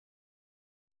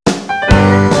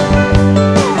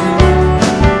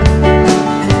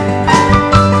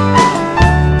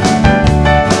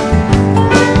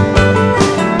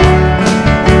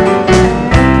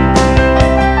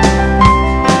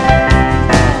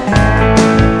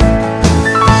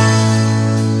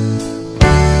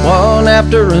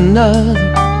after another,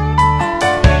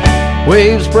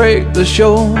 waves break the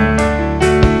shore.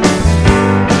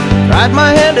 Tried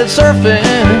my hand at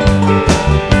surfing,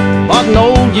 bought an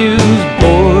old used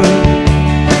board.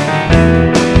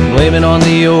 Blame it on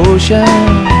the ocean,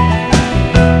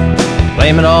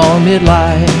 blame it on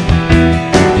midlife,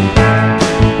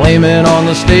 blame it on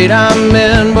the state I'm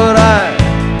in. But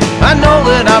I know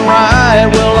that I'm right.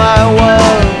 Well, I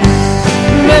was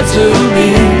meant to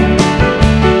be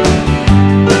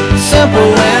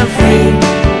simple and free,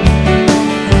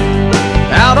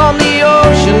 out on the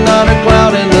ocean, not a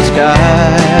cloud in the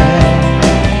sky.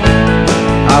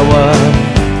 I was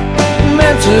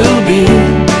meant to be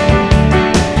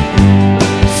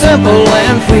simple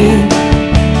and free,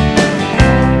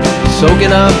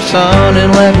 soaking up sun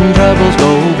and letting troubles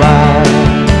go by.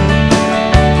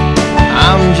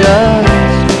 I'm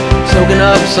just soaking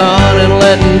up sun and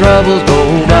letting troubles go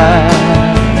by.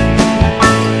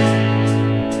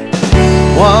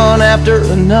 One after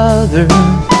another,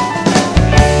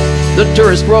 the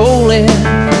tourists roll in.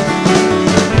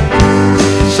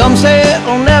 Some say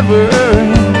it'll never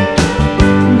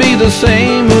be the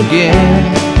same again.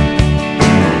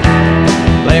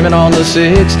 Blame it on the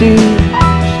 60s,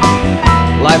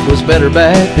 life was better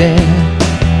back then.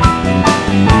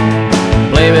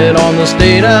 Blame it on the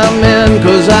state I'm in,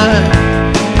 'cause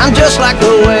I'm just like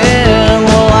the wind.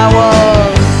 Well, I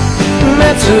was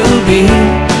meant to be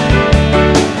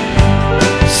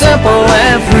simple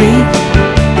and free,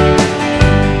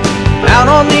 out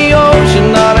on the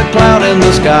ocean, not a cloud in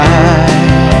the sky.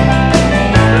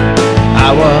 I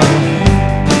was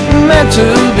meant to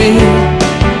be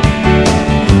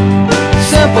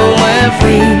simple and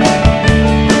free,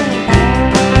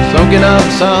 soaking up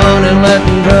sun and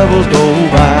letting troubles go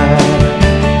by.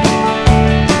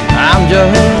 I'm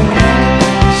just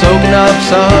soaking up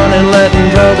sun and letting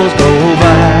troubles go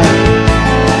by.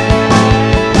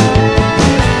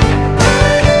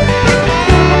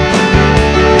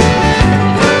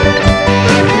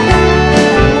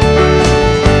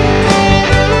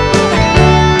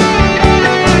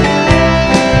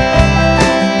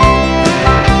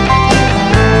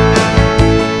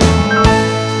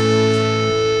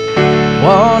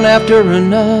 One after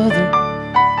another,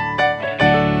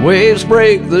 waves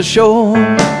break the shore.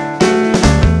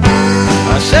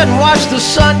 I sat and watched the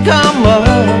sun come up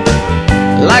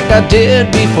like I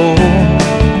did before.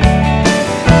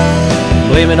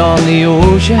 Blame it on the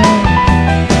ocean,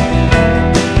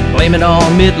 blame it on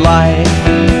midlife,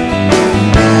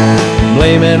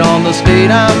 blame it on the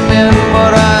state I'm in.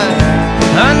 But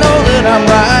I know that I'm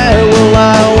right. Well,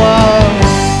 I was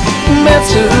meant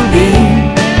to be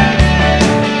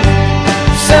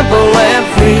simple and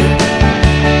free,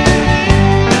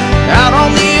 out on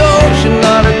the ocean,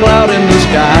 not a cloud in the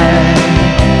sky.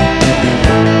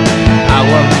 I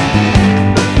was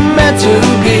meant to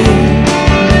be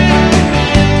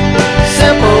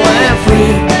simple and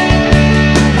free,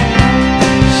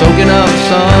 soaking up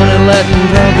sun and letting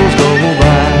troubles go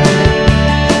by.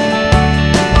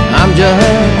 I'm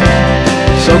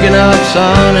just soaking up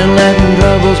sun and letting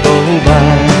troubles go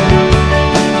by.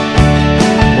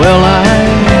 Well, I'm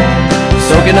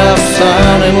soaking up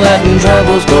sun and letting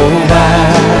troubles go by.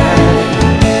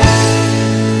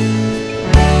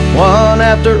 One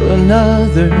after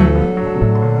another,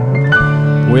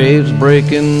 waves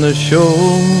breaking the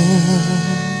shore.